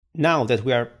now that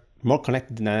we are more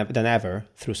connected than ever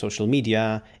through social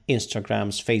media,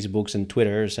 Instagrams, Facebooks, and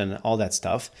Twitters, and all that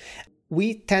stuff,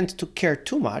 we tend to care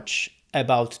too much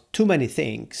about too many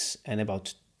things and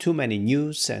about too many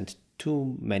news and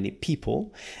too many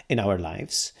people in our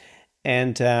lives.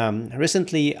 And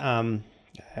recently,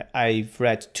 I've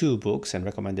read 2 books and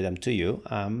recommended them to you,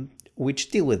 which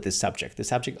deal with this subject, the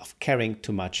subject of caring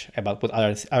too much about what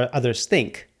others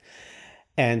think.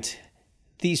 And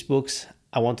these books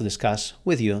I want to discuss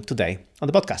with you today on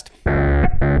the podcast.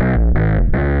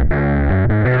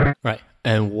 Right.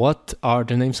 And what are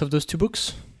the names of those 2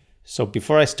 books? So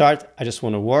before I start, I just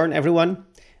want to warn everyone,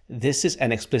 this is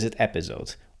an explicit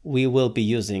episode. We will be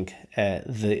using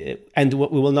we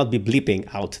will not be bleeping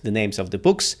out the names of the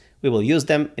books. We will use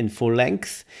them in full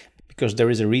length because there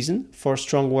is a reason for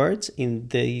strong words in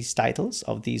these titles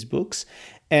of these books.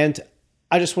 And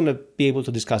I just want to be able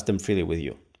to discuss them freely with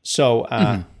you. So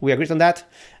we agreed on that.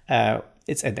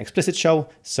 It's an explicit show.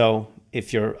 So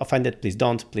if you're offended, please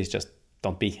just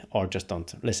don't be, or just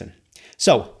don't listen.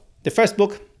 So the first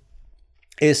book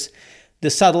is The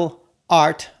Subtle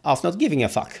Art of Not Giving a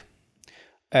Fuck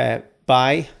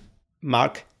by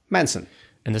Mark Manson.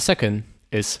 And the second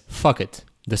is Fuck It,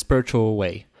 The Spiritual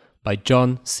Way by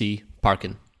John C.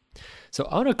 Parkin. So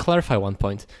I want to clarify one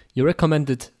point. You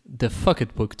recommended the Fuck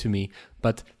It book to me,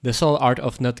 but The Subtle Art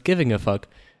of Not Giving a Fuck,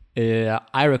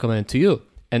 I recommended to you.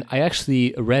 And I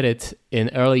actually read it in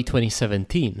early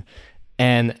 2017.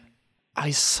 And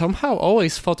I somehow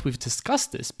always thought we've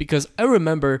discussed this because I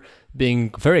remember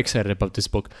being very excited about this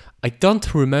book. I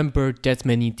don't remember that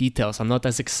many details. I'm not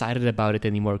as excited about it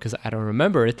anymore because I don't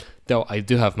remember it, though I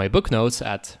do have my book notes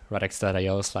at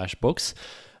radex.io/books.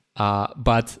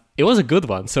 But it was a good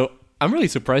one. So I'm really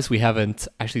surprised we haven't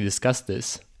actually discussed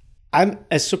this. I'm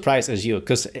as surprised as you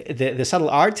because the subtle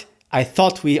art, I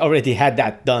thought we already had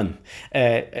that done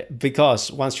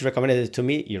because once you recommended it to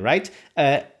me, you're right,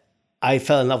 I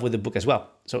fell in love with the book as well.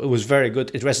 So it was very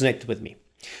good. It resonated with me.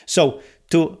 So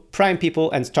to prime people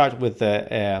and start with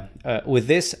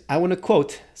this, I want to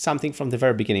quote something from the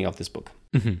very beginning of this book.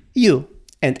 Mm-hmm. You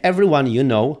and everyone you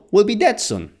know will be dead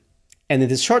soon. And in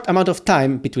this short amount of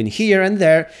time between here and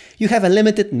there, you have a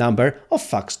limited number of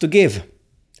fucks to give.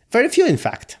 Very few, in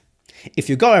fact. If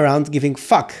you go around giving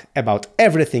fuck about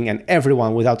everything and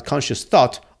everyone without conscious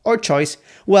thought or choice,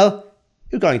 well,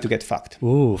 you're going to get fucked.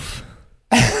 Oof.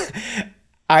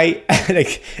 I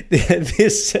like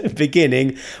this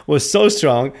beginning was so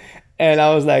strong, and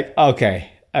I was like, okay,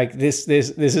 like this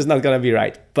is not gonna be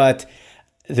right. But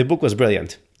the book was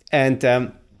brilliant,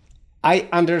 and I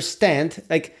understand.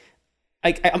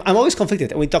 I'm always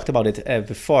conflicted, and we talked about it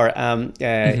before,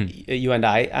 you and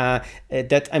I,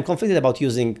 that I'm conflicted about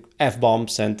using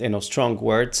F-bombs and strong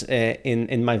words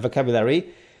in my vocabulary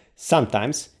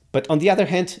sometimes. But on the other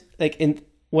hand,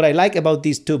 what I like about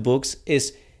these 2 books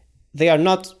is they are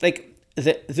not like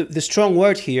the strong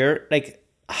word here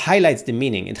highlights the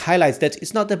meaning. It highlights that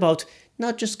it's not about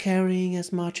not just caring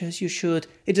as much as you should.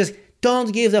 It just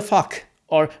don't give a fuck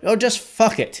or just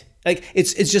fuck it.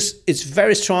 It's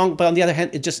very strong, but on the other hand,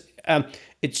 it just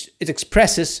it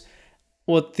expresses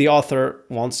what the author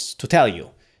wants to tell you.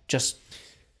 Just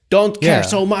don't care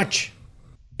so much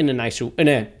in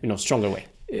a stronger way.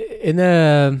 In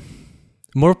a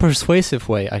more persuasive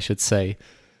way, I should say.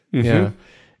 Mm-hmm. Yeah.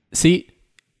 See,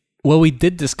 what we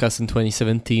did discuss in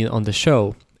 2017 on the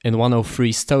show in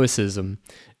 103 Stoicism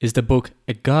is the book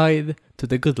A Guide to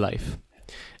the Good Life.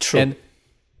 True. And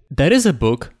that is a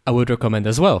book I would recommend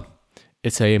as well.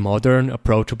 It's a modern,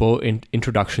 approachable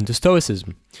introduction to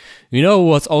Stoicism. You know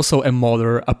what's also a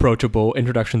modern, approachable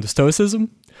introduction to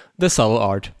Stoicism? The Subtle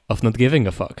Art of Not Giving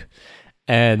a Fuck.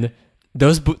 And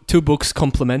those 2 books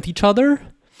complement each other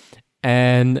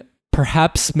and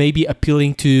perhaps maybe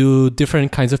appealing to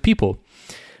different kinds of people.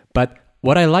 But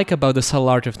what I like about The Subtle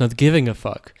Art of Not Giving a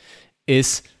Fuck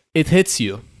is it hits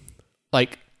you.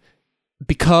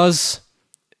 Because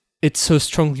it's so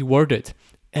strongly worded.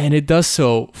 And it does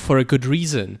so for a good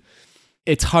reason.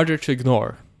 It's harder to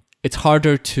ignore. It's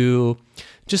harder to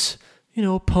just,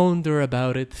 ponder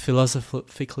about it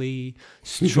philosophically,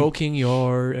 stroking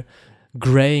your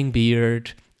graying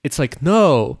beard. It's like,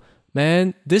 no,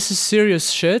 man, this is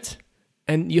serious shit.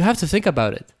 And you have to think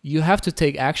about it. You have to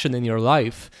take action in your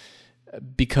life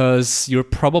because you're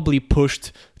probably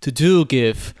pushed to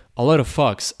give a lot of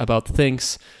fucks about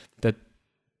things that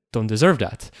don't deserve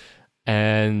that.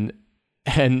 And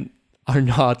are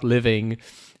not living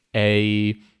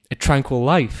a tranquil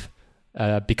life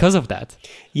because of that.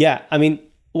 Yeah, I mean,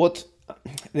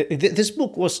 this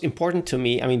book was important to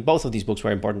me. I mean, both of these books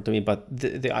were important to me, but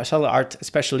the subtle art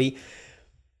especially,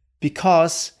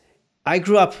 because I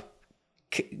grew up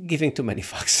giving too many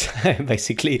fucks,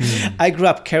 basically. I grew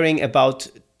up caring about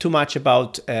too much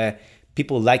about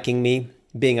people liking me,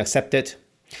 being accepted.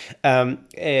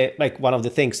 Like one of the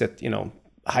things that,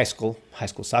 high school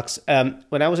sucks.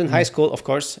 When I was in high school, of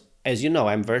course, as you know,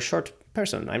 I'm a very short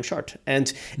person. I'm short.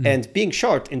 And being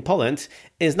short in Poland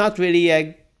is not really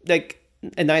a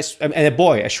nice, and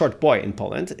a short boy in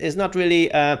Poland is not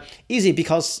really easy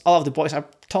because all of the boys are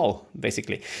tall,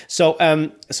 basically. So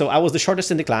I was the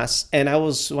shortest in the class, and I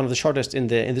was one of the shortest in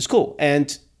the school.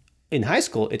 And in high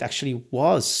school, it actually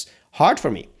was hard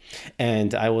for me.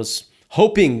 And I was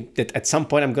hoping that at some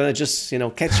point I'm gonna just,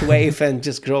 catch a wave and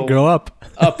just grow up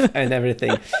and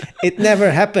everything. It never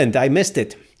happened. I missed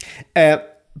it.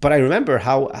 But I remember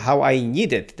how I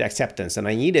needed the acceptance, and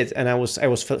I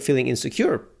was feeling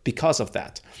insecure because of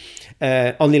that.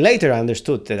 Only later I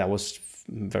understood that I was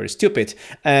very stupid,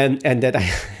 and that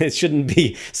it shouldn't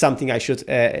be something I should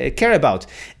care about,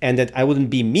 and that I wouldn't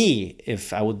be me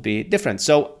if I would be different.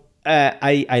 So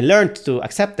I learned to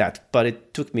accept that, but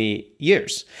it took me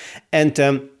years. And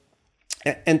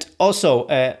also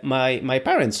my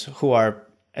parents, who are,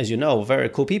 as you know, very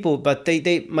cool people, but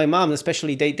my mom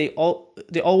especially, they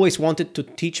always wanted to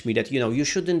teach me that, you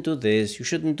shouldn't do this, you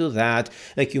shouldn't do that,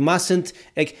 like you mustn't,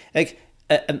 a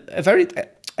very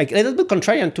a little bit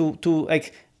contrarian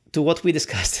to what we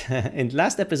discussed in the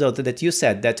last episode, that you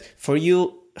said that for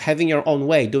you, having your own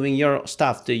way, doing your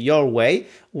stuff your way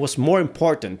was more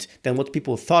important than what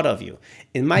people thought of you.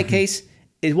 In my case,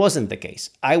 it wasn't the case.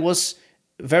 I was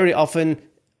very often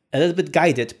a little bit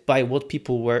guided by what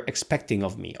people were expecting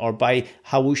of me, or by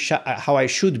how I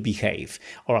should behave,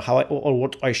 or or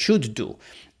what I should do.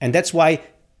 And that's why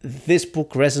this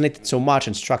book resonated so much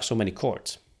and struck so many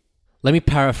chords. Let me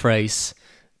paraphrase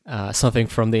something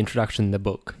from the introduction in the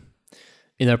book.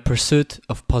 In our pursuit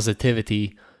of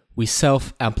positivity, we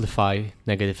self-amplify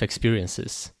negative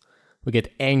experiences. We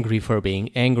get angry for being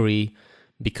angry,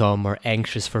 become more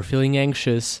anxious for feeling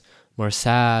anxious, more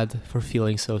sad for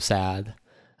feeling so sad.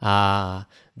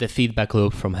 The feedback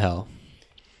loop from hell.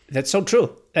 That's so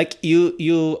true. Like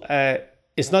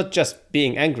it's not just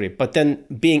being angry, but then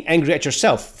being angry at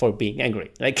yourself for being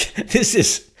angry. Like this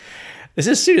is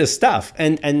serious stuff,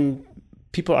 and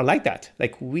people are like that.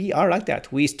 Like we are like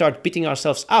that. We start beating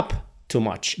ourselves up too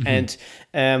much, and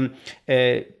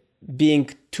being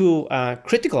too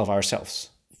critical of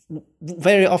ourselves,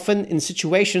 very often in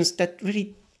situations that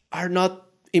really are not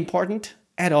important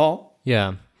at all.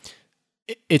 Yeah.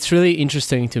 It's really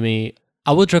interesting to me.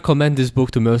 I would recommend this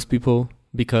book to most people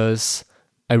because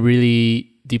I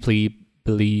really deeply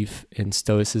believe in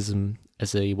stoicism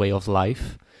as a way of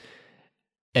life.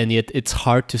 And yet it's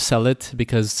hard to sell it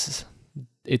because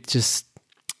it just,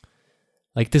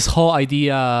 like this whole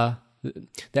idea,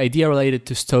 the idea related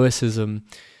to stoicism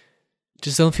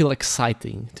just don't feel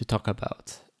exciting to talk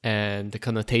about. And the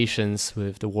connotations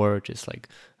with the word is like,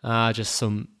 just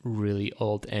some really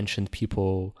old ancient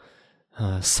people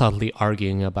subtly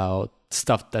arguing about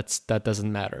stuff that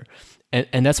doesn't matter.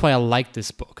 And that's why I like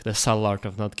this book, The Subtle Art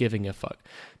of Not Giving a Fuck,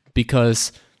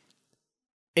 because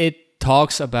it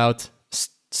talks about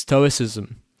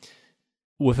stoicism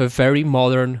with a very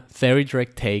modern, very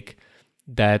direct take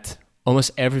that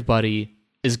almost everybody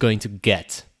is going to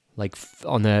get, like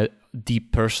on a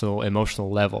deep personal, emotional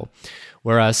level.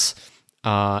 Whereas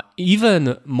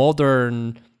even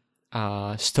modern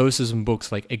stoicism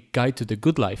books like A Guide to the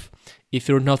Good Life, if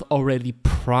you're not already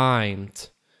primed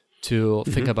to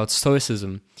think about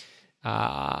stoicism,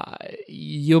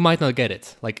 you might not get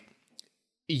it. Like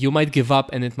you might give up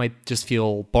and it might just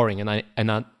feel boring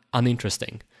and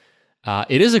uninteresting.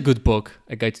 It is a good book,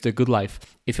 A Guide to the Good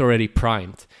Life, if you're already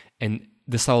primed. And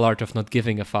The Subtle Art of Not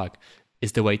Giving a Fuck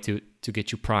is the way to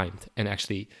get you primed and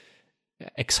actually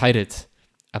excited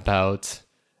about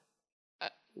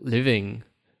living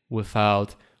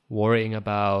without worrying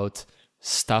about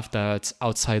stuff that's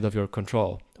outside of your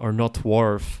control or not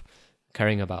worth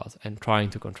caring about and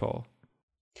trying to control.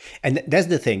 And that's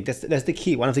the thing. That's the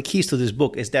key. One of the keys to this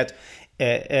book is that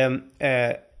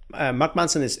Mark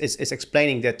Manson is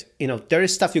explaining that there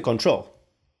is stuff you control,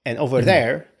 and over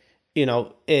there,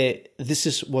 this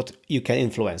is what you can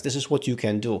influence. This is what you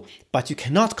can do. But you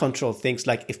cannot control things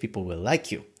like if people will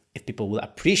like you, if people will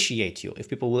appreciate you, if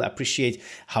people will appreciate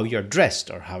how you're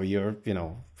dressed or how you're,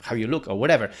 how you look or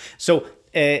whatever. So,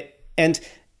 and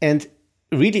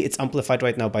really it's amplified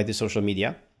right now by the social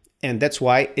media. And that's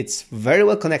why it's very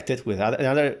well connected with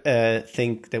another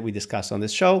thing that we discussed on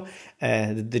this show,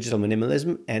 the digital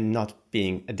minimalism and not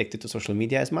being addicted to social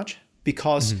media as much.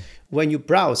 Because when you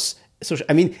browse social,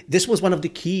 this was one of the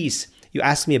keys. You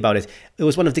asked me about it. It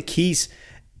was one of the keys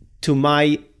to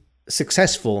my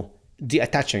successful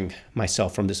detaching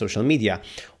myself from the social media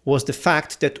was the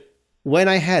fact that when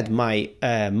I had my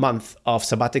month of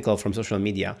sabbatical from social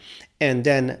media, and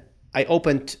then I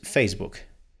opened Facebook,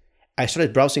 I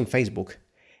started browsing Facebook,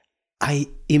 I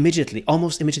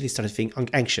almost immediately started feeling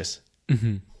anxious.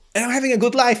 Mm-hmm. And I'm having a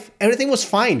good life. Everything was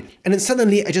fine. And then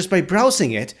suddenly, by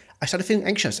browsing it, I started feeling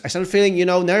anxious. I started feeling,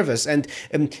 nervous. And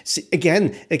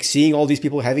again, like seeing all these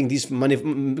people having these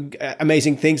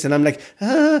amazing things. And I'm like,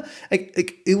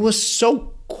 it was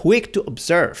so quick to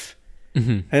observe.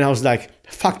 Mm-hmm. And I was like,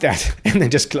 fuck that. And then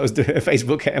just closed the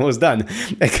Facebook and was done.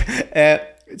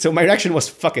 So my reaction was,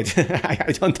 fuck it.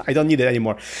 I don't need it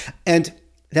anymore. And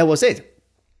that was it.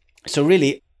 So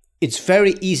really, it's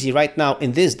very easy right now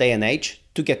in this day and age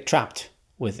to get trapped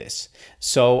with this.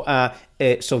 So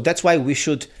that's why we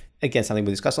should, again, something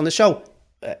we discussed on the show,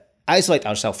 isolate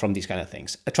ourselves from these kind of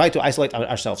things. Try to isolate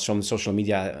ourselves from social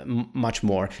media much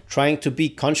more, trying to be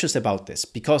conscious about this,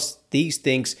 because these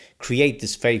things create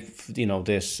this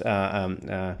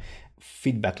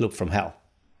feedback loop from hell.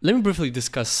 Let me briefly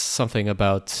discuss something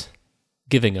about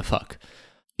giving a fuck.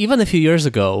 Even a few years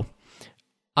ago,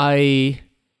 I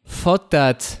thought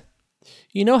that,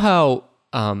 how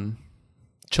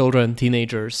children,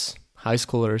 teenagers, high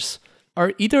schoolers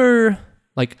are either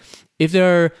like, if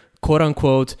they're quote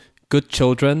unquote good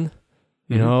children,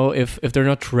 if they're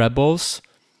not rebels,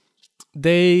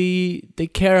 they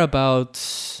care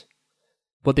about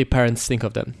what their parents think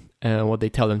of them and what they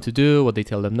tell them to do, what they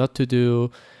tell them not to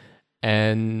do,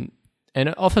 and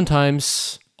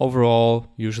oftentimes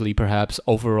usually perhaps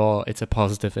overall, it's a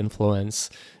positive influence.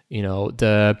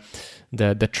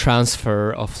 The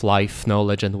transfer of life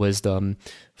knowledge and wisdom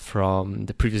from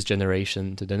the previous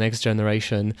generation to the next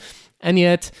generation. And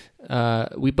yet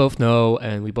we both know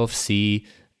and we both see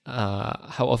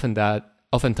how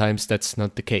oftentimes that's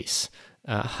not the case.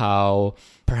 How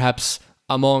perhaps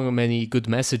among many good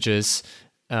messages,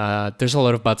 there's a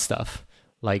lot of bad stuff,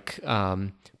 like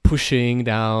pushing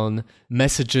down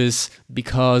messages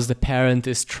because the parent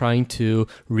is trying to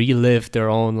relive their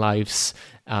own lives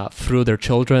through their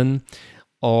children,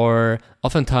 or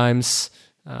oftentimes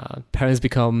parents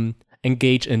become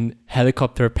engaged in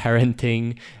helicopter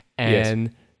parenting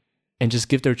and just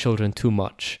give their children too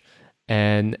much,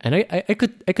 and I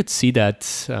could see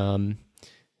that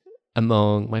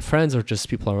among my friends or just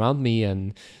people around me,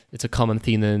 and it's a common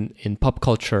theme in pop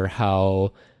culture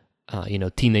how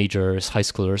teenagers, high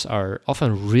schoolers are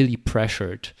often really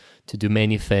pressured to do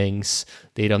many things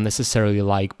they don't necessarily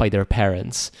like by their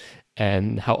parents,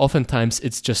 and how oftentimes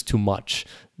it's just too much.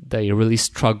 They really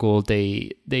struggle.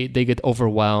 They get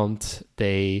overwhelmed.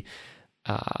 They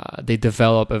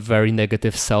develop a very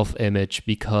negative self-image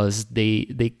because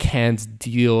they can't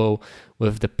deal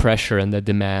with the pressure and the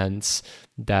demands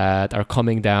that are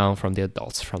coming down from the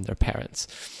adults, from their parents.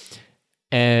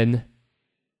 And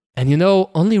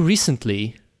only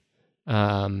recently,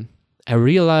 I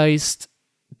realized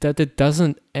that it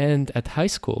doesn't end at high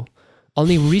school.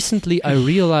 Only recently, I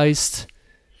realized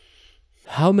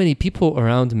how many people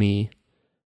around me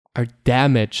are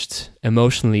damaged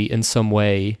emotionally in some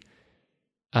way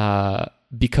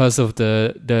because of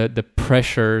the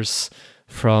pressures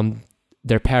from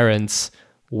their parents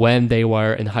when they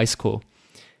were in high school.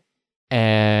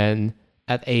 And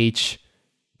at age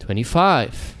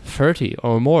 25, 30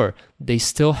 or more, they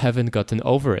still haven't gotten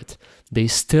over it. They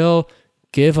still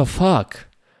give a fuck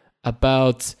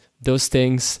about those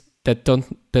things that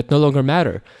no longer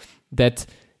matter. That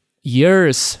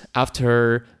years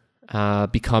after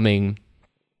becoming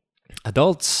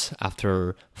adults,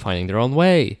 after finding their own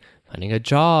way, finding a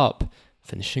job,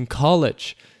 finishing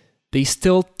college, they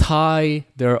still tie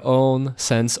their own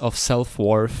sense of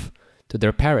self-worth to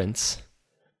their parents.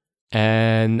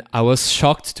 And I was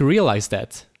shocked to realize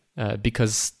that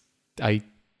because I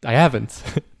haven't,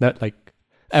 not like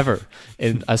ever,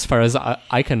 as far as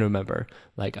I can remember.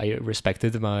 Like, I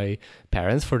respected my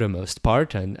parents for the most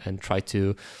part and tried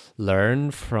to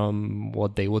learn from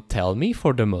what they would tell me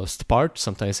for the most part.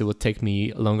 Sometimes it would take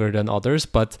me longer than others,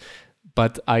 but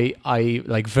I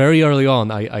like very early on,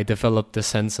 I developed the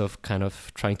sense of kind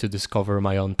of trying to discover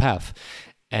my own path.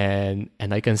 And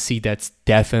I can see that's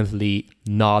definitely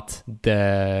not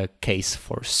the case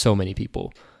for so many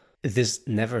people. This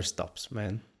never stops,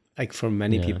 man. Like, for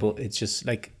many people, it's just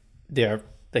like they're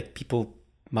like people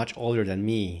much older than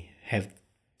me have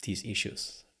these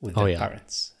issues with their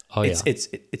parents.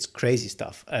 It's crazy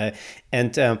stuff,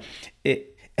 and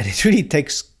it really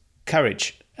takes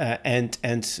courage, and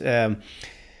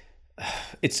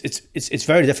it's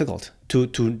very difficult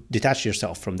to detach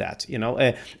yourself from that.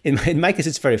 In my case,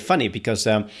 it's very funny because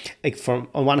like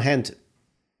on one hand,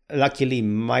 luckily,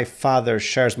 my father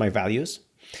shares my values.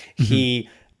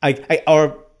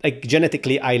 Like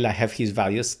genetically, I have his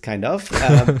values kind of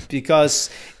because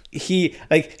he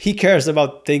cares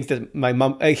about things that my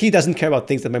mom, he doesn't care about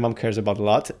things that my mom cares about a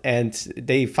lot. And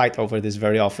they fight over this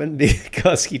very often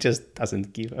because he just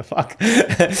doesn't give a fuck.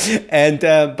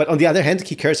 But on the other hand,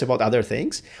 he cares about other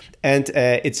things. And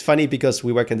it's funny because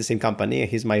we work in the same company.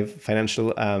 He's my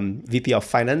financial VP of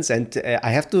finance. And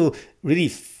I have to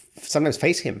really sometimes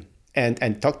face him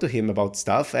and talk to him about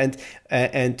stuff.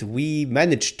 And we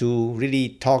managed to really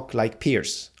talk like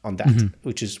peers on that,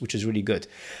 which is really good.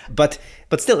 But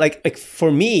still, like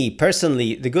for me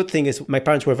personally, the good thing is my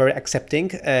parents were very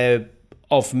accepting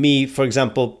of me, for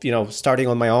example, starting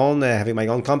on my own, having my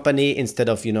own company instead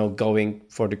of, going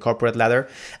for the corporate ladder.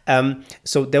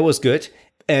 So that was good.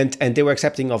 And they were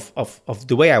accepting of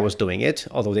the way I was doing it,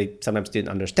 although they sometimes didn't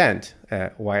understand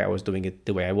why I was doing it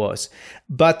the way I was.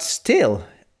 But still,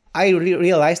 I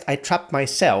realized I trapped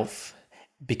myself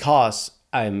because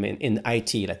I'm in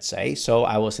IT, let's say. So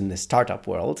I was in the startup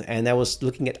world and I was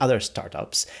looking at other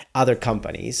startups, other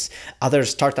companies, other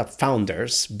startup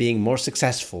founders being more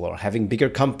successful or having bigger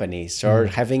companies or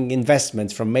having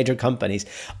investments from major companies,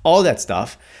 all that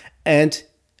stuff. And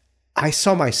I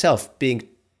saw myself being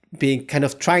kind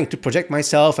of trying to project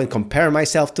myself and compare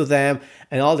myself to them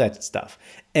and all that stuff.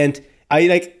 And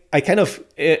I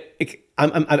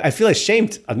feel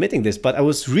ashamed admitting this, but I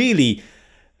was really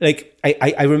like,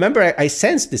 I remember I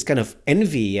sensed this kind of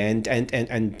envy and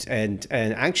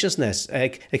anxiousness,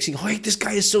 like saying, oh, this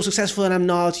guy is so successful and I'm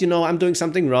not, I'm doing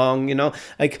something wrong,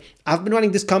 like I've been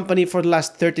running this company for the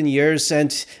last 13 years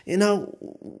and,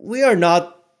 we are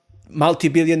not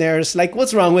multi-billionaires, like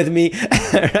what's wrong with me?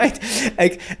 Right?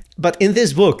 Like, but in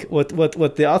this book, what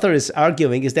the author is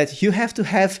arguing is that you have to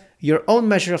have your own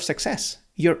measure of success,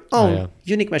 your own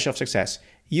unique measure of success.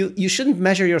 You shouldn't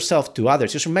measure yourself to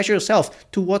others. You should measure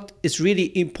yourself to what is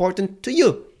really important to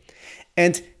you.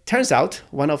 And turns out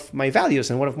one of my values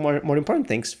and one of more important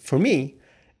things for me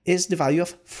is the value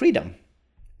of freedom,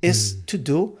 is to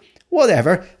do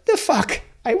whatever the fuck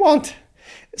I want.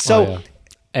 So,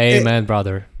 amen,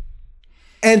 brother.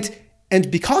 And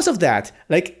because of that,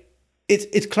 like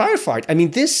it clarified. I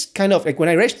mean, this kind of like when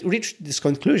I reached this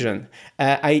conclusion,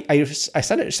 I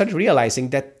started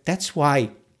realizing that that's why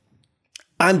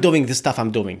I'm doing the stuff I'm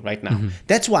doing right now.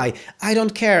 That's why I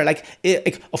don't care. Like,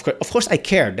 of course, I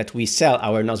care that we sell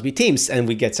our Nozbe teams and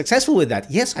we get successful with that.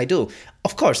 Yes, I do,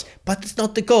 of course. But it's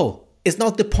not the goal. It's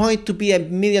not the point to be a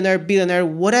millionaire, billionaire,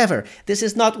 whatever. This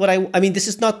is not what I mean, this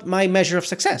is not my measure of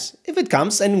success. If it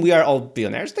comes and we are all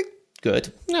billionaires, like,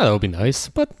 good. Yeah, that would be nice.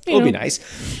 But it would be nice.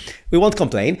 We won't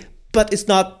complain. But it's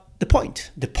not the point.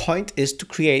 The point is to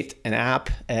create an app,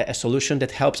 a solution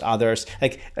that helps others.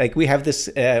 Like we have this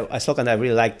a slogan I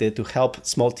really liked, to help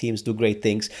small teams do great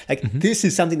things. Like this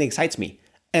is something that excites me,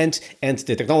 and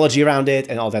the technology around it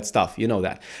and all that stuff. You know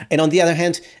that. And on the other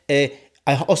hand,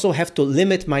 I also have to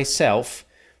limit myself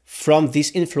from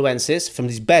these influences, from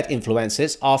these bad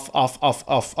influences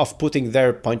of putting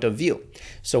their point of view.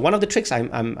 So one of the tricks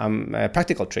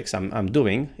practical tricks I'm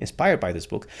doing, inspired by this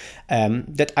book,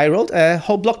 that I wrote a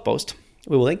whole blog post,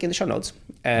 we will link in the show notes,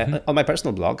 on my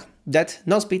personal blog, that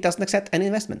Nozbe doesn't accept any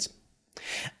investments.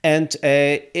 And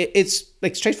it's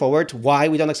like straightforward why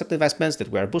we don't accept investments, that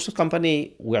we're a bootstrap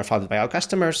company, we are funded by our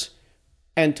customers,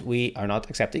 and we are not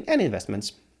accepting any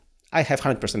investments. I have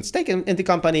 100% stake in the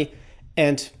company,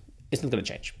 and it's not going to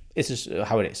change. It's just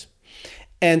how it is.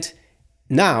 And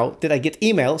now that I get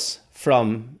emails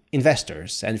from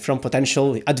investors and from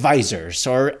potential advisors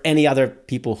or any other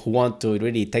people who want to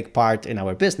really take part in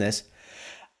our business,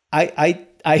 I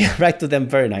write to them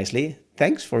very nicely.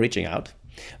 Thanks for reaching out.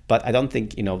 But I don't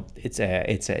think, it's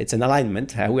an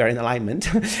alignment. We are in alignment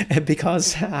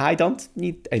because I don't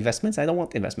need investments. I don't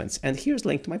want investments. And here's a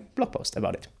link to my blog post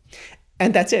about it.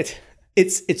 And that's it.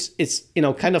 It's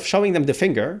kind of showing them the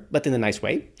finger, but in a nice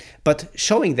way, but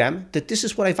showing them that this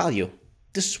is what I value.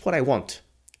 This is what I want.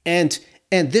 And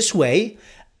this way,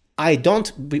 I don't,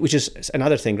 which is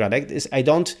another thing, Radek, is I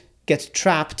don't get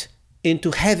trapped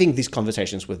into having these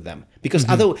conversations with them. Because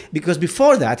because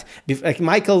before that, like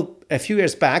Michael a few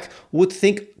years back would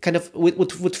think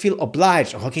would feel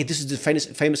obliged. Oh, okay, this is the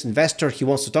famous investor. He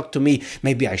wants to talk to me.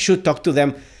 Maybe I should talk to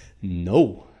them.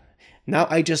 No. Now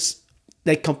I just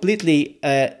completely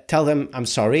tell them, I'm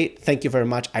sorry, thank you very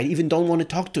much. I even don't want to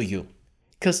talk to you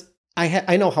because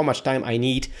I know how much time I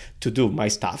need to do my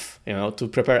stuff, to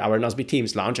prepare our Nozbe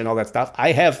Teams launch and all that stuff.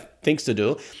 I have things to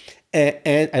do.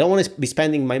 And I don't want to be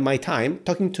spending my time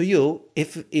talking to you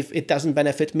if it doesn't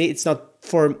benefit me. It's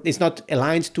not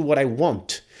aligned to what I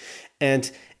want.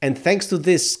 And And thanks to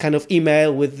this kind of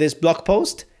email with this blog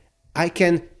post, I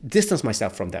can distance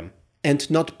myself from them and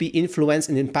not be influenced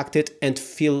and impacted and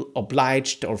feel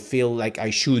obliged or feel like I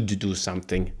should do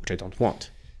something which I don't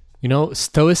want.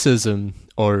 Stoicism,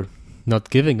 or not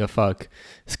giving a fuck,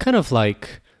 is kind of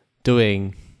like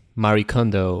doing Marie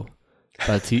Kondo,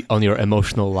 but on your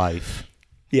emotional life.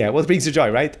 Yeah, what brings you joy,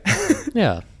 right?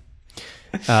 Yeah.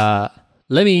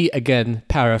 Let me again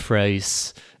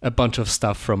paraphrase a bunch of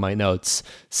stuff from my notes,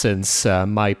 since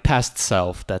my past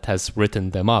self that has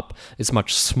written them up is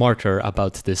much smarter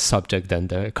about this subject than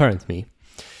the current me.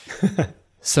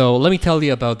 So let me tell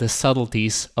you about the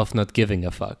subtleties of not giving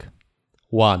a fuck.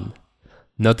 1.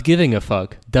 Not giving a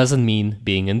fuck doesn't mean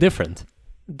being indifferent.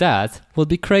 That would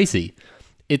be crazy.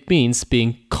 It means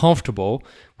being comfortable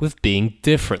with being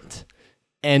different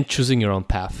and choosing your own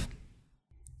path.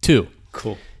 2.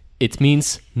 Cool. It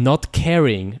means not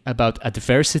caring about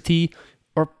adversity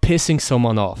or pissing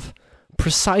someone off,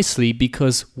 precisely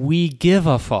because we give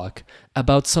a fuck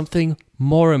about something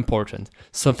more important,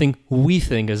 something we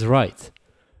think is right.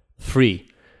 3.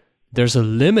 There's a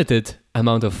limited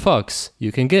amount of fucks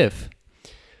you can give.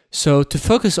 So to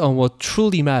focus on what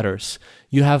truly matters,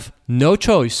 you have no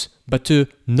choice but to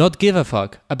not give a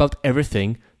fuck about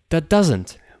everything that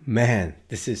doesn't. Man,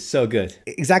 this is so good.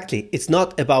 Exactly. It's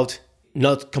not about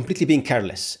not completely being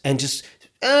careless and it's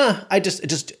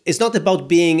not about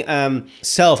being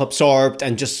self-absorbed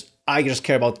and I just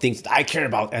care about things that I care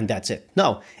about and that's it.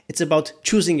 No, it's about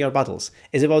choosing your battles.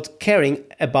 It's about caring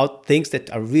about things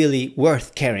that are really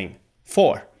worth caring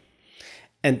for.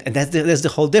 And that's the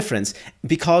whole difference.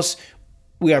 Because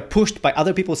we are pushed by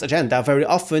other people's agenda, very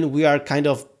often we are kind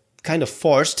of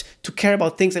forced to care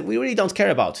about things that we really don't care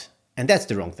about. And that's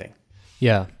the wrong thing.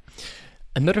 Yeah.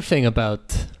 Another thing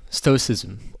about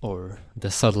stoicism, or the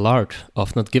subtle art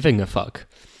of not giving a fuck,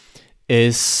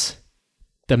 is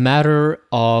the matter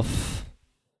of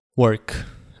work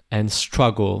and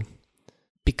struggle.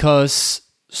 Because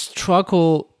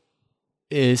struggle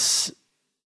is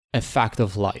a fact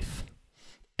of life.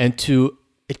 And to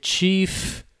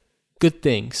achieve good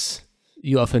things,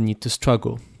 you often need to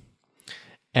struggle.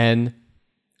 And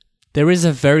there is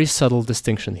a very subtle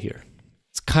distinction here.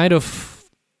 It's kind of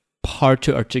hard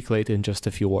to articulate in just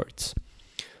a few words.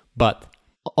 But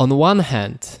on the one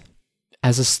hand,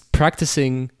 as a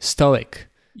practicing Stoic,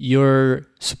 you're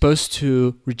supposed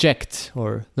to reject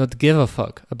or not give a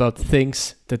fuck about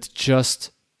things that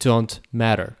just don't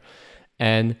matter.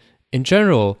 And in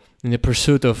general, in the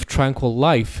pursuit of tranquil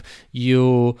life,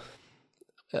 you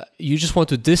just want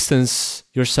to distance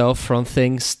yourself from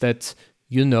things that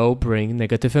bring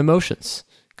negative emotions,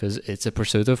 because it's a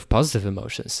pursuit of positive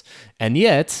emotions. And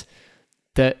yet,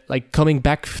 coming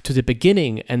back to the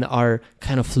beginning and our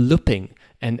kind of looping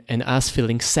and us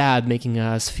feeling sad, making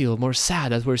us feel more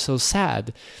sad as we're so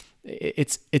sad,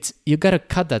 it's you gotta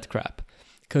cut that crap,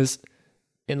 because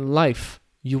in life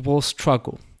you will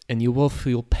struggle and you will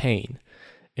feel pain,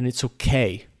 and it's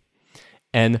okay.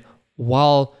 And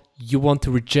while you want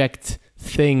to reject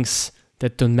things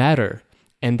that don't matter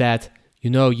and that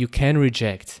you can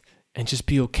reject and just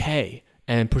be okay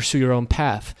and pursue your own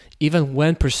path, even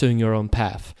when pursuing your own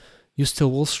path, you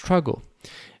still will struggle.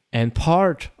 And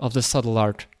part of the subtle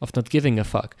art of not giving a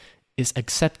fuck is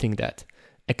accepting that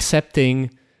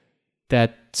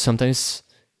sometimes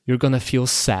you're gonna feel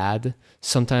sad,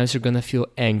 sometimes you're gonna feel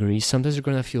angry, sometimes you're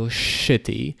gonna feel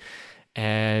shitty,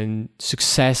 and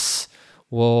success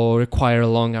will require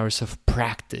long hours of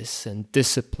practice and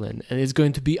discipline, and it's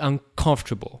going to be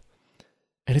uncomfortable.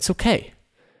 And it's okay.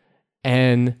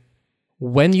 And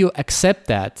when you accept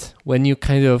that, when you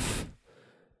kind of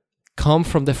come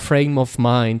from the frame of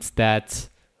mind that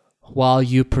while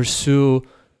you pursue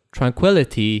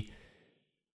tranquility,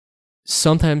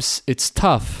 sometimes it's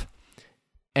tough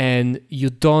and you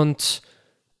don't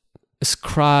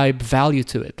ascribe value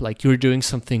to it, like you're doing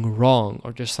something wrong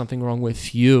or there's something wrong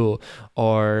with you,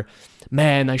 or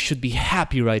man, I should be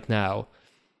happy right now,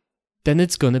 then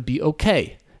it's gonna be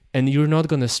okay. And you're not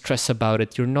going to stress about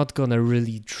it. You're not going to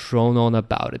really drone on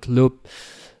about it. Loop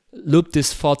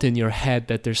this thought in your head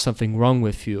that there's something wrong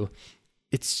with you.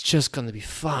 It's just going to be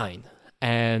fine.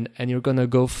 And you're going to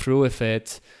go through with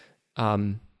it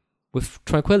with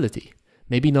tranquility.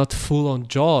 Maybe not full on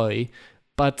joy,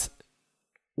 but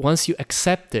once you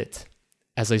accept it,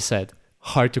 as I said,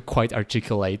 hard to quite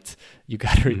articulate. You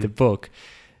got to read the book.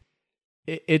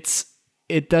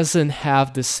 It doesn't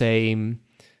have the same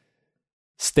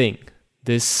sting.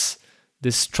 This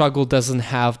struggle doesn't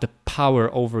have the power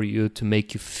over you to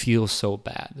make you feel so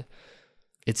bad.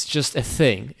 It's just a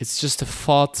thing. It's just a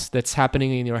thought that's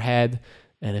happening in your head,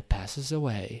 and it passes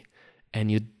away.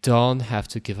 and you don't have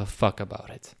to give a fuck about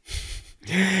it.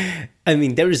 I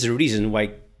mean, there is a reason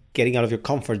why getting out of your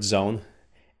comfort zone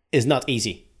is not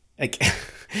easy. Like,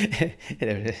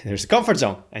 there's a comfort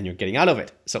zone and you're getting out of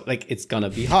it. So, like, it's going to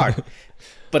be hard.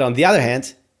 But on the other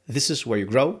hand, this is where you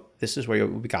grow. This is where you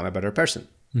become a better person.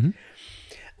 Mm-hmm.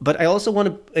 But I also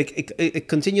want to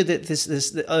continue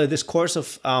this course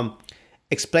of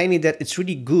explaining that it's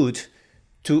really good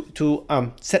to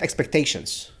set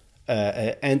expectations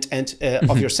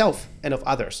of yourself and of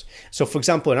others. So, for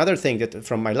example, another thing that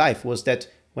from my life was that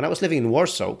when I was living in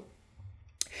Warsaw,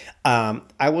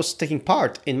 I was taking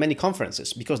part in many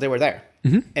conferences because they were there,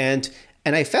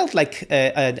 and I felt like,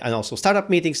 and also startup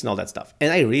meetings and all that stuff.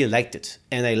 And I really liked it.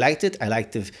 And I liked it. I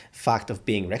liked the fact of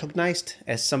being recognized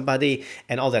as somebody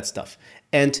and all that stuff.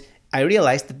 And I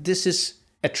realized that this is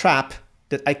a trap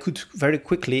that I could very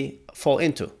quickly fall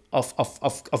into,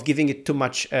 of giving it too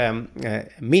much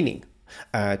meaning.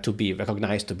 To be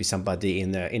recognized, to be somebody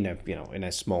in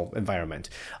a small environment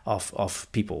of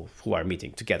people who are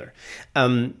meeting together,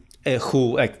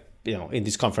 who in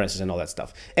these conferences and all that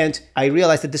stuff. And I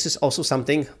realized that this is also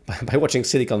something by watching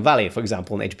Silicon Valley, for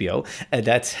example, on HBO,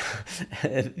 that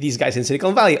these guys in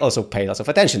Silicon Valley also pay lots of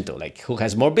attention to, like who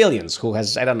has more billions, who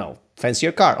has, I don't know,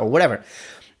 fancier car or whatever.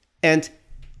 And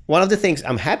one of the things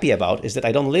I'm happy about is that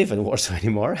I don't live in Warsaw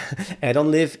anymore. I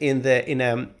don't live in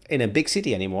a big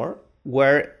city anymore,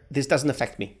 where this doesn't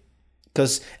affect me,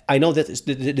 because I know that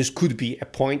this could be a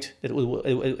point that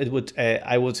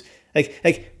I would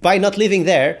like by not living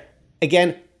there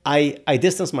again. I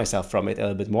distance myself from it a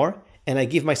little bit more, and I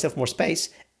give myself more space,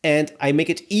 and I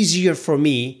make it easier for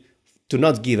me to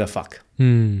not give a fuck.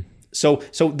 So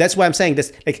that's why I'm saying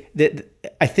this.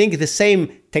 I think the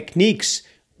same techniques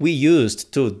we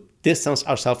used to distance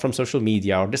ourselves from social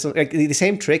media, or the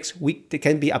same tricks they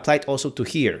can be applied also to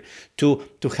here, to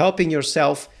helping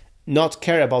yourself not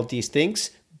care about these things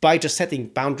by just setting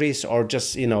boundaries, or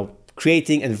just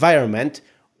creating environment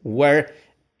where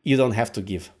you don't have to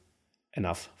give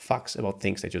enough fucks about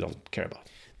things that you don't care about.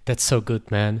 That's so good,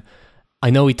 man.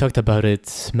 I know we talked about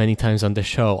it many times on the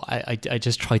show. I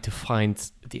just tried to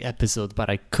find the episode, but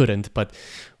I couldn't. But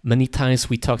many times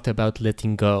we talked about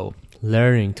letting go,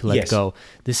 learning to let go.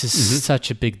 This is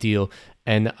such a big deal.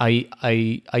 And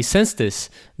I sense this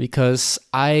because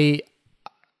when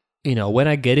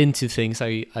I get into things,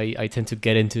 I tend to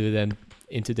get into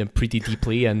them pretty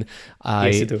deeply. And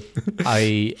yes, you do.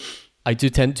 I do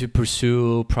tend to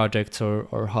pursue projects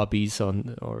or hobbies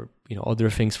or other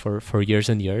things for years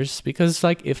and years, because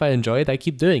like if I enjoy it, I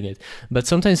keep doing it. But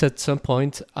sometimes at some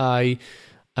point I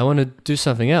want to do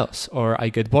something else, or I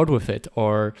get bored with it,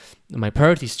 or my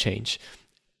priorities change.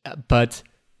 But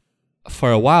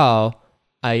for a while,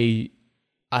 I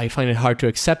find it hard to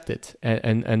accept it,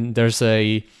 and there's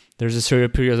a certain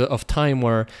period of time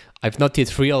where I've not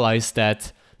yet realized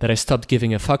that I stopped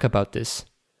giving a fuck about this,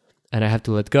 and I have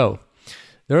to let go.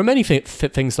 There are many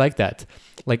things like that.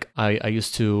 Like I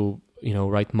used to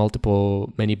write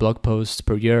many blog posts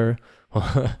per year.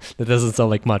 That doesn't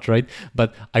sound like much, right?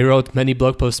 But I wrote many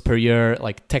blog posts per year,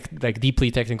 like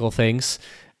deeply technical things,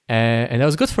 and that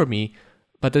was good for me.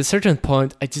 But at a certain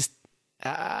point,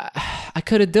 I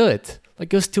couldn't do it.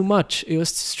 Like it was too much. It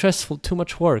was stressful, too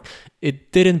much work.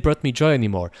 It didn't bring me joy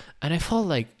anymore. And I felt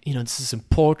like, this is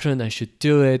important. I should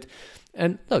do it.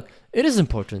 And look, it is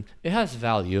important. It has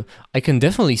value. I can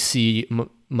definitely see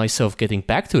myself getting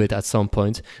back to it at some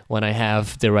point when I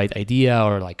have the right idea,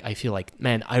 or like I feel like,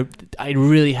 man, I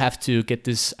really have to get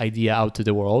this idea out to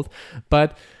the world.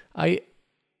 But I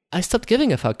stopped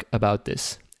giving a fuck about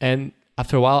this. And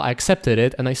after a while, I accepted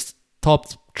it, and I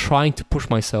stopped trying to push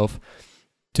myself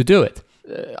to do it.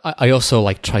 I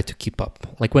also try to keep up.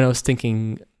 Like when I was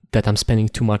thinking that I'm spending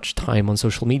too much time on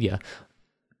social media,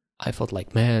 I felt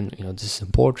like, man, this is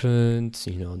important,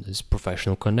 there's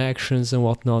professional connections and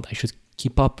whatnot. I should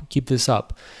keep this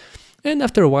up. And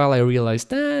after a while, I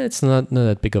realized, it's not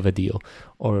that big of a deal.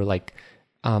 Or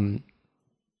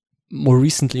more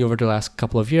recently, over the last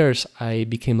couple of years, I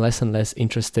became less and less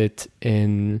interested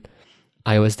in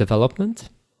iOS development.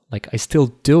 Like I still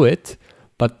do it,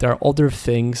 but there are other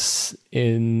things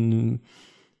in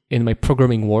my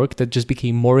programming work that just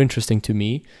became more interesting to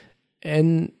me.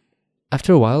 And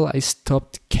after a while, I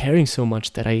stopped caring so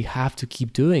much that I have to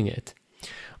keep doing it.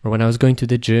 Or when I was going to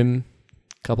the gym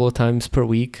a couple of times per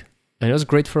week, and it was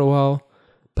great for a while,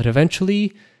 but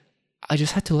eventually I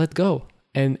just had to let go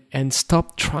and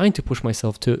stop trying to push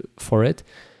myself for it,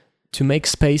 to make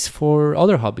space for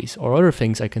other hobbies or other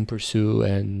things I can pursue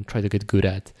and try to get good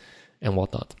at and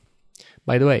whatnot.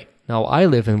 By the way, now I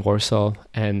live in Warsaw,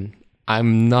 and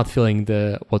I'm not feeling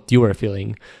what you were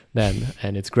feeling then,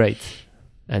 and it's great,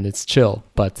 and it's chill,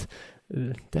 but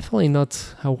definitely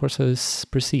not how Warsaw is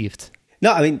perceived.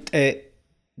 No, I mean,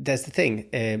 that's the thing.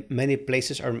 Many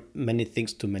places are many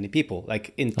things to many people.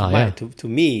 Like to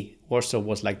me, Warsaw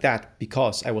was like that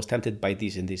because I was tempted by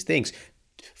these and these things.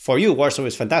 For you, Warsaw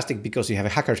is fantastic because you have a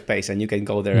hackerspace and you can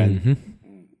go there and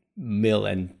mill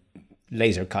and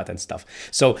laser cut and stuff.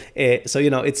 So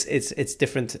it's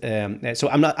different. So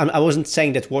I wasn't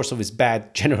saying that Warsaw is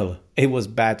bad general. It was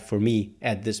bad for me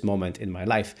at this moment in my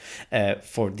life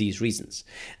for these reasons.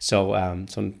 So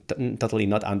totally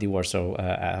not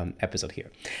anti-Warsaw episode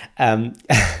here.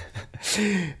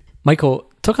 Michael,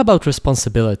 talk about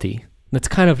responsibility. That's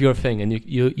kind of your thing, and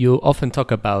you often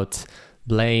talk about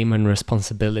blame and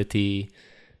responsibility.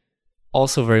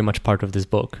 Also, very much part of this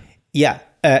book. Yeah.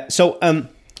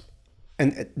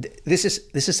 And this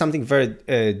is something very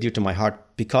dear to my heart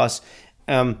because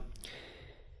I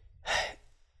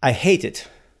hate it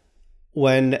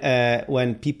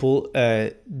when people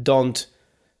don't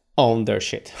own their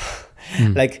shit.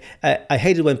 Like I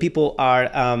hate it when people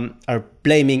are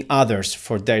blaming others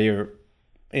for their,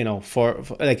 for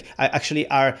like I actually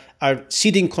are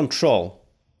ceding control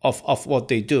of what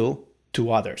they do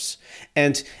to others.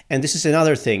 And this is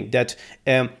another thing that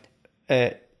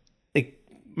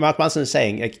Mark Manson is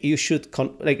saying, like you should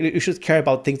care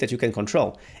about things that you can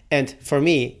control. And for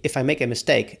me, if I make a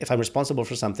mistake, if I'm responsible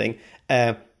for something,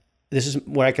 this is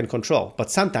where I can control.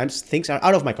 But sometimes things are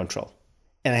out of my control,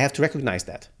 and I have to recognize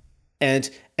that. And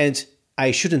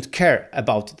I shouldn't care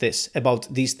about these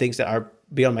things that are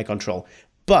beyond my control.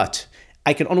 But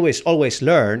I can always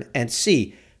learn and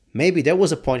see maybe there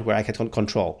was a point where I could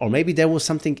control, or maybe there was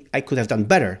something I could have done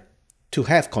better to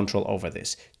have control over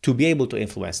this, to be able to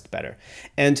influence it better.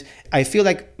 And I feel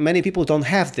like many people don't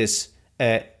have this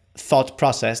thought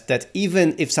process that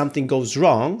even if something goes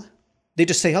wrong, they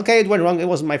just say, okay, it went wrong, it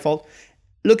wasn't my fault.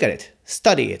 Look at it,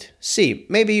 study it, see,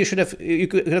 maybe you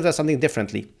could have done something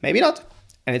differently. Maybe not,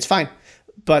 and it's fine,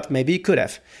 but maybe you could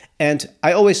have. And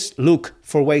I always look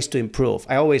for ways to improve.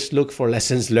 I always look for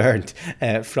lessons learned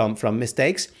from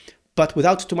mistakes, but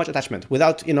without too much attachment,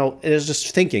 without, it's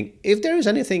just thinking, if there is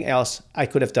anything else I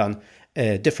could have done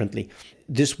differently,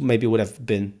 this maybe would have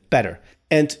been better.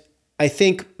 And I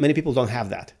think many people don't have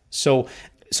that. So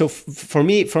for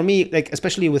me, like,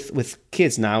 especially with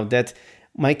kids now, that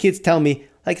my kids tell me,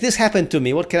 like, this happened to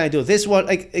me, what can I do? This what,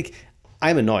 like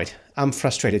I'm annoyed, I'm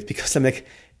frustrated because I'm like,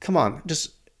 come on,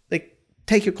 just like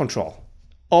take your control,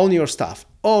 own your stuff,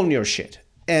 own your shit,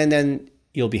 and then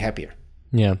you'll be happier.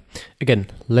 Yeah. Again,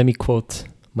 let me quote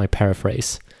my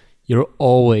paraphrase. You're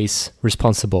always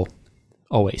responsible.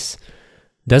 Always.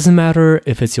 Doesn't matter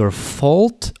if it's your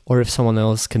fault or if someone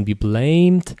else can be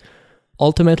blamed.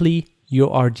 Ultimately, you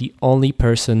are the only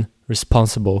person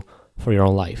responsible for your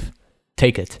own life.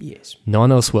 Take it. Yes. No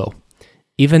one else will.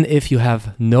 Even if you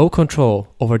have no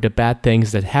control over the bad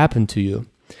things that happen to you,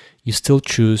 you still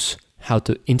choose how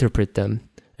to interpret them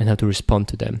and how to respond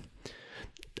to them.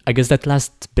 I guess that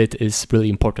last bit is really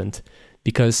important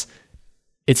because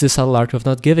it's the subtle art of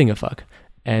not giving a fuck.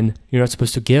 And you're not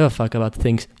supposed to give a fuck about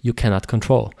things you cannot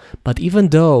control. But even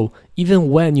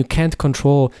when you can't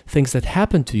control things that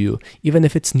happen to you, even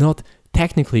if it's not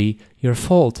technically your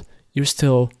fault, you're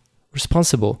still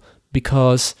responsible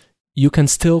because you can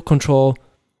still control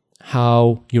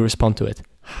how you respond to it,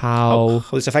 how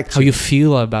you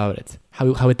feel about it,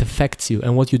 how it affects you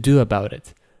and what you do about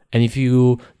it. And if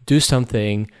you do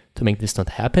something to make this not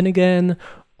happen again,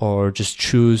 or just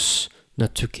choose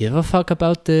not to give a fuck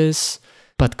about this,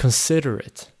 but consider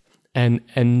it and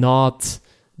not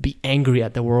be angry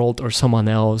at the world or someone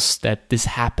else that this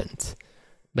happened,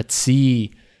 but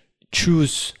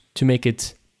choose to make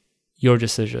it your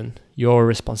decision, your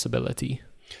responsibility.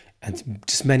 And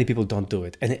just many people don't do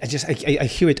it. And I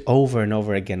hear it over and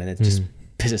over again, and it just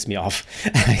pisses me off.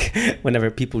 Like,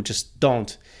 whenever people just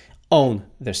don't own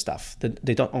their stuff, that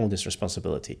they don't own this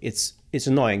responsibility. It's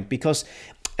annoying because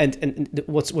and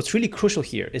what's really crucial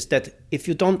here is that if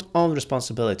you don't own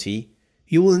responsibility,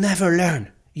 you will never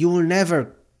learn. You will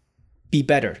never be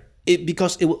better.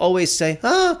 Because it will always say,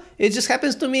 it just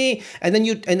happens to me. And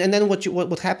then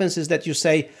what happens is that you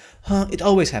say, it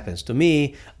always happens to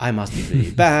me. I must be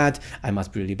really bad. I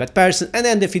must be a really bad person. And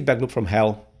then the feedback loop from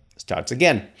hell starts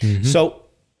again. Mm-hmm. So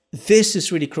this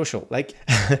is really crucial. Like,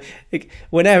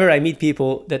 whenever I meet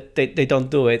people that they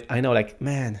don't do it, I know, like,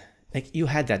 man, like, you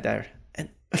had that there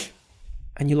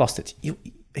and you lost it.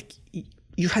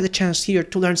 You had a chance here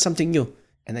to learn something new,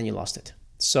 and then you lost it.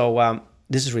 So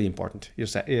this is really important. You're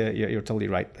totally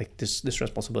right. Like, this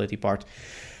responsibility part.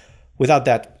 Without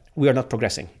that, we are not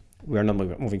progressing. we are not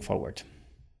moving forward.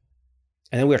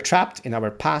 And then we're trapped in our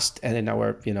past and in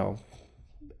our,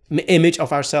 image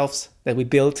of ourselves that we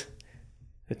built.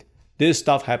 That this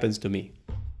stuff happens to me.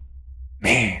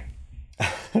 Man.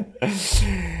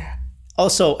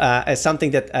 Also, as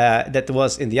something that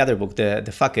was in the other book,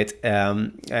 the Fuck It,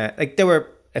 there were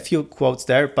a few quotes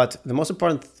there, but the most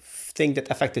important thing that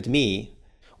affected me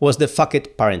was the fuck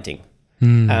it parenting.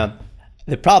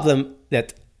 The problem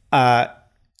that,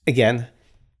 again,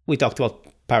 we talked about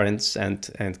parents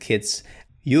and kids.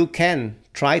 You can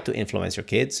try to influence your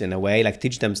kids in a way, like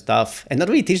teach them stuff, and not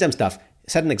really teach them stuff,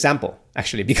 set an example,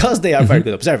 actually, because they are very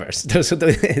good observers. So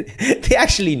they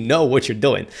actually know what you're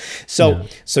doing. So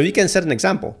you can set an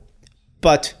example,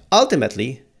 but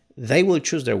ultimately, they will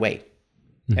choose their way.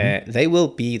 They will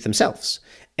be themselves.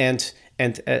 And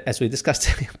as we discussed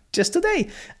just today,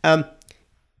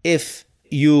 if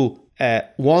you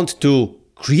want to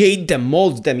create them,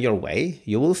 mold them your way,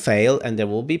 you will fail, and there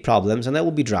will be problems, and there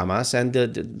will be dramas, and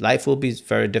the life will be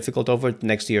very difficult over the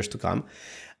next years to come.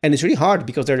 And it's really hard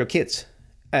because they're your kids.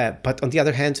 But on the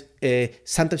other hand,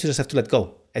 sometimes you just have to let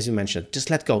go, as you mentioned.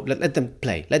 Just let go. Let them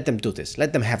play. Let them do this.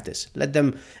 Let them have this. Let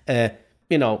them,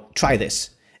 try this.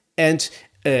 And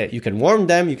you can warn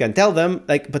them. You can tell them,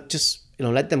 but just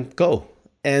let them go.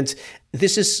 And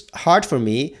this is hard for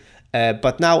me.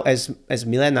 But now, as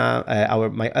Milena,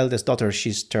 my eldest daughter,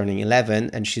 she's turning 11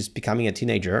 and she's becoming a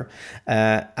teenager.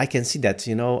 I can see that.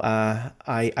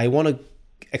 I want to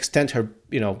extend her,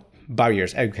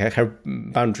 barriers, her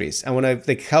boundaries. I want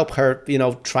to help her,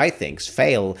 try things,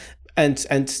 fail, and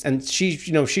she,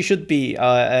 she should be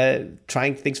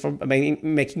trying things for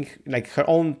making her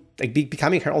own,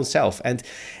 becoming her own self. And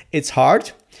it's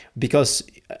hard because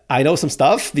I know some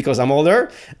stuff because I'm older,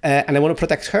 and I want to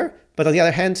protect her. But on the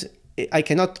other hand, I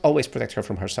cannot always protect her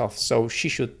from herself. So she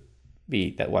should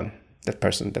be that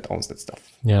person that owns that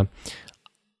stuff. Yeah,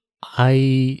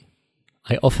 I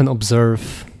often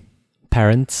observe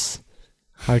parents,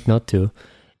 hard not to,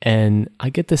 and I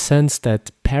get the sense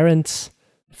that parents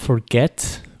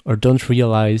forget or don't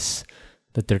realize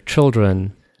that their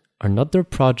children are not their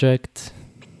project,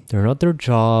 they're not their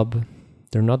job,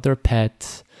 they're not their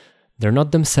pet, they're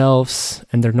not themselves,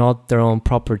 and they're not their own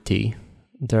property.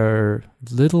 They're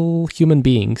little human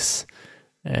beings,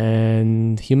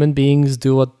 and human beings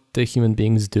do what the human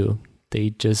beings do. They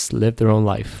just live their own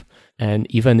life. And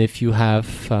even if you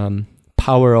have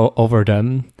power over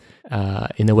them,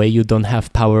 in a way you don't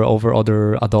have power over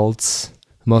other adults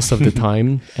most of the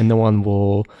time, and no one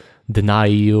will deny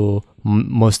you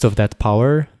most of that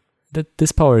power, that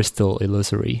this power is still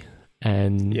illusory.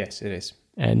 And yes, it is.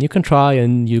 And you can try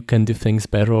and you can do things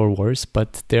better or worse,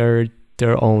 but they're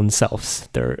their own selves.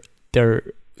 They're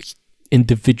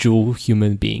individual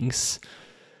human beings.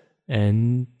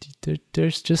 And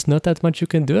there's just not that much you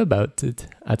can do about it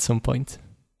at some point.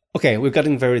 Okay, we're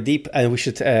getting very deep, and we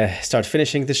should start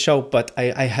finishing this show. But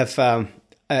I have, so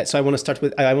I want to start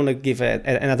with. I want to give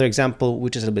another example,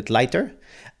 which is a little bit lighter,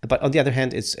 but on the other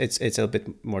hand, it's a little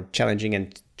bit more challenging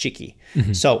and cheeky.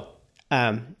 Mm-hmm. So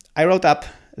I wrote up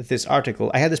this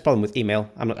article. I had this problem with email.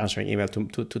 I'm not answering email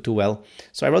too well.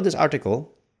 So I wrote this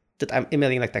article that I'm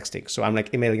emailing like texting. So I'm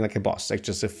emailing like a boss,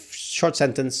 just a short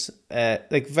sentence,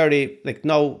 very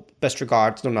no best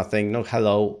regards, no nothing, no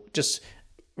hello, just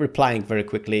replying very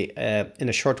quickly in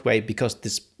a short way, because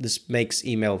this makes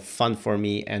email fun for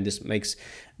me, and this makes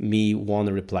me want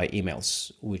to reply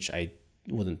emails, which I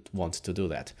wouldn't want to do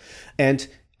that. And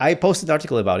I posted an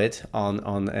article about it on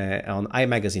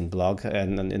iMagazine blog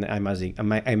and in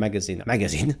iMagazine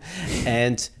magazine,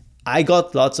 and I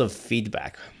got lots of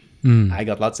feedback. I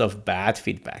got lots of bad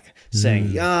feedback saying,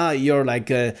 yeah, you're like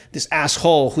this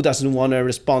asshole who doesn't want to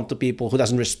respond to people, who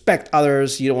doesn't respect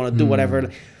others, you don't want to do whatever.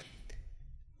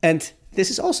 And this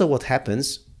is also what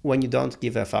happens when you don't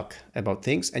give a fuck about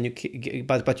things, and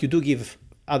but you do give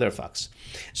other fucks.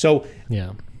 So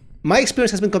yeah, my experience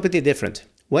has been completely different.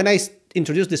 When I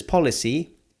introduced this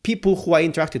policy, people who I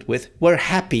interacted with were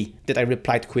happy that I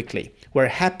replied quickly, were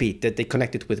happy that they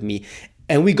connected with me,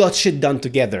 and we got shit done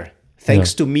together.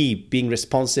 Thanks to me being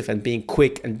responsive and being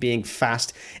quick and being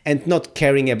fast and not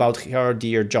caring about her,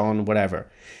 dear John, whatever.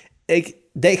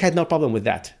 They had no problem with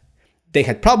that. They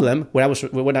had problem when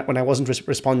I wasn't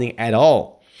responding at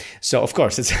all. So of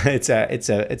course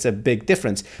it's a big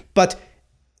difference. But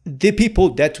the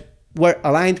people that were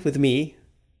aligned with me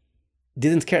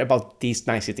didn't care about these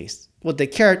niceties. What they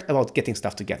cared about getting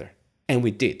stuff together, and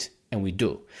we did, and we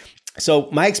do. So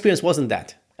my experience wasn't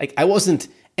that. I wasn't.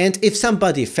 And if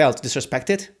somebody felt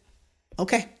disrespected,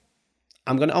 okay,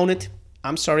 I'm gonna own it.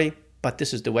 I'm sorry. but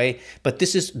this is the way. But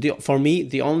this is for me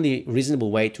the only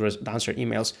reasonable way to answer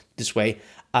emails. This way,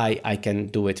 I can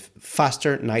do it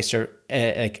faster, nicer,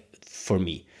 like for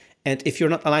me. And if you're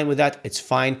not aligned with that, it's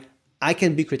fine. I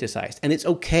can be criticized, and it's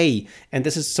okay. And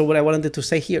this is so what I wanted to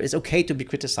say here. It's okay to be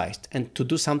criticized and to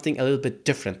do something a little bit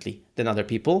differently than other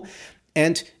people.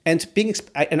 And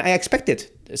I expected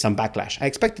some backlash. I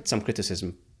expected some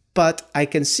criticism. But I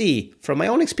can see from my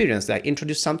own experience that I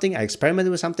introduced something, I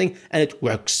experimented with something, and it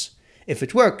works. If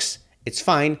it works, it's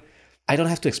fine. I don't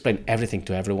have to explain everything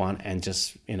to everyone and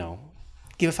just,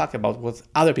 give a fuck about what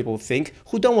other people think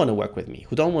who don't want to work with me,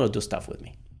 who don't want to do stuff with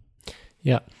me.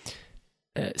 Yeah.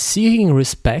 Seeking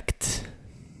respect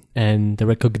and the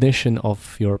recognition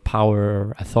of your power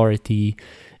or authority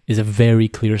is a very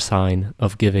clear sign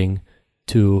of giving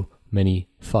too many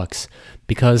fucks,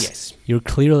 because you're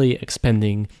clearly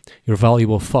expending your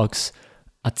valuable fucks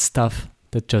at stuff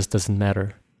that just doesn't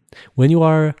matter. When you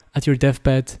are at your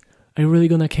deathbed, are you really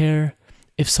gonna care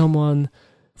if someone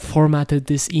formatted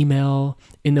this email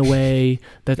in a way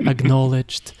that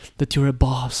acknowledged that you're a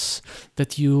boss,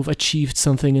 that you've achieved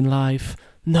something in life?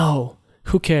 No,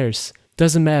 who cares?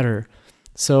 Doesn't matter.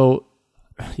 So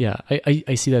yeah,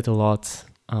 I see that a lot.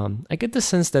 I get the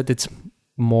sense that it's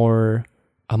more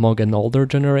among an older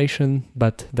generation,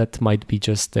 but that might be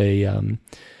just a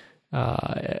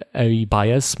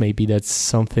bias. Maybe that's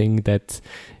something that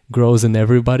grows in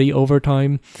everybody over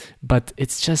time. But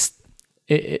it's just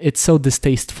it's so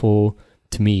distasteful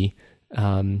to me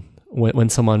when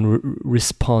someone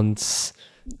responds,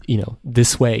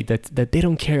 this way, that they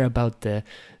don't care about the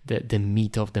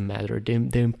meat of the matter,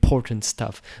 the important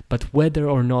stuff, but whether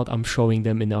or not I'm showing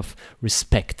them enough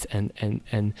respect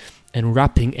and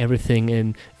wrapping everything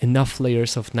in enough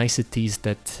layers of niceties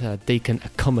that they can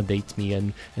accommodate me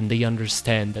and they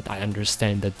understand that I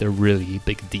understand that they're really a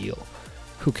big deal.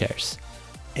 Who cares?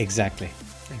 Exactly.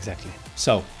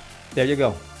 So there you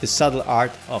go. The subtle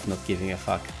art of not giving a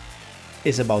fuck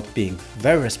is about being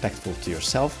very respectful to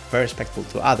yourself, very respectful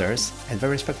to others, and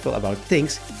very respectful about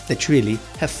things that you really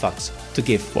have fucks to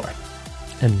give for.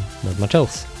 And not much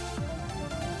else.